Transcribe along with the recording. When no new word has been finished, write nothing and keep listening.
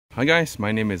Hi guys,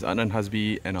 my name is Adnan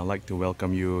Hasbi and I'd like to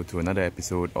welcome you to another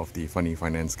episode of the Funny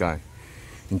Finance Guy.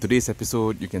 In today's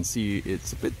episode, you can see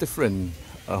it's a bit different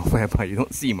whereby you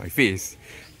don't see my face.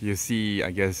 You see,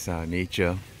 I guess,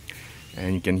 nature,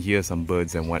 and you can hear some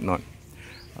birds and whatnot.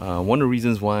 One of the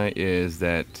reasons why is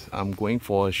that I'm going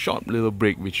for a short little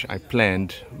break which I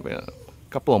planned a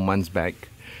couple of months back,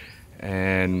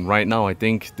 and right now I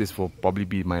think this will probably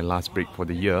be my last break for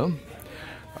the year,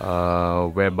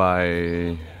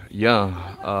 whereby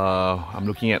I'm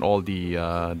looking at all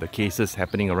the cases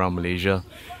happening around Malaysia.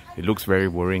 It looks very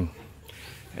worrying.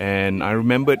 And I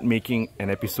remembered making an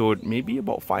episode maybe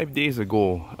about 5 days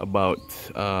ago about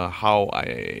how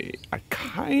I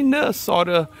kinda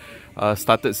sorta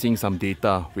started seeing some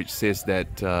data which says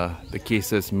that the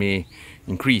cases may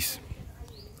increase.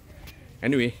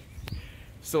 Anyway,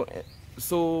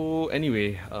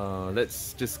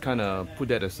 let's just kind of put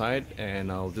that aside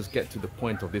and I'll just get to the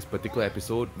point of this particular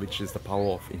episode, which is the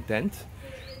power of intent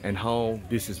and how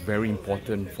this is very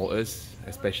important for us,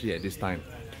 especially at this time.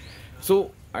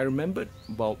 So I remembered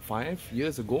about 5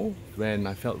 years ago when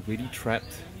I felt really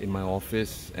trapped in my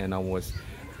office and I was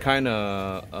kind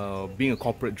of being a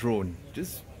corporate drone,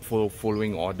 just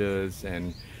following orders,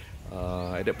 and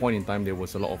at that point in time there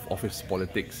was a lot of office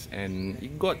politics and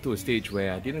it got to a stage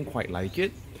where I didn't quite like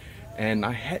it, and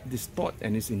I had this thought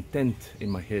and this intent in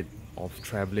my head of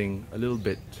traveling a little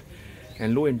bit.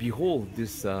 And lo and behold,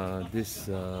 this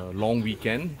long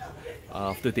weekend,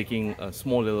 after taking a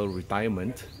small little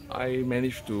retirement, I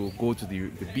managed to go to the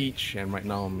beach, and right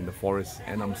now I'm in the forest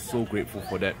and I'm so grateful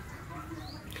for that.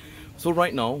 So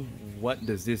right now, what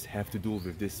does this have to do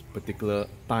with this particular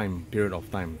period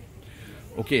of time?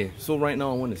 Okay, so right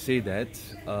now I want to say that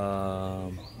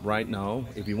right now,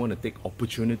 if we want to take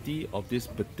opportunity of this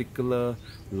particular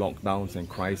lockdowns and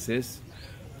crisis,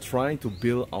 trying to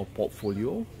build our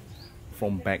portfolio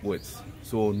from backwards.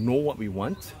 So know what we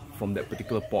want from that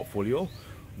particular portfolio,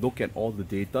 look at all the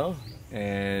data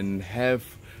and have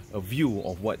a view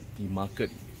of what the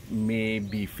market may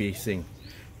be facing.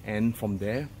 And from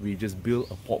there, we just build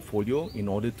a portfolio in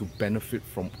order to benefit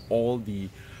from all the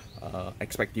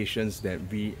expectations that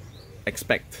we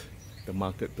expect the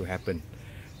market to happen.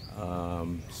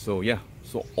 So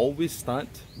always start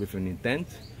with an intent,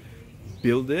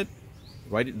 build it,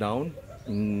 write it down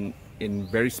in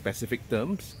very specific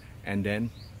terms, and then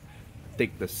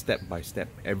take the step by step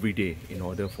every day in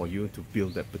order for you to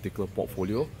build that particular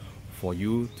portfolio for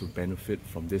you to benefit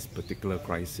from this particular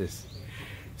crisis.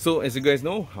 So as you guys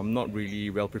know, I'm not really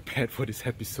well prepared for this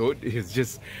episode. It's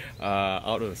just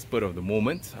out of the spur of the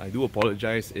moment. I do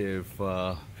apologize if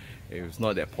it's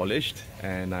not that polished,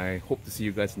 and I hope to see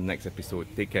you guys in the next episode.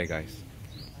 Take care, guys.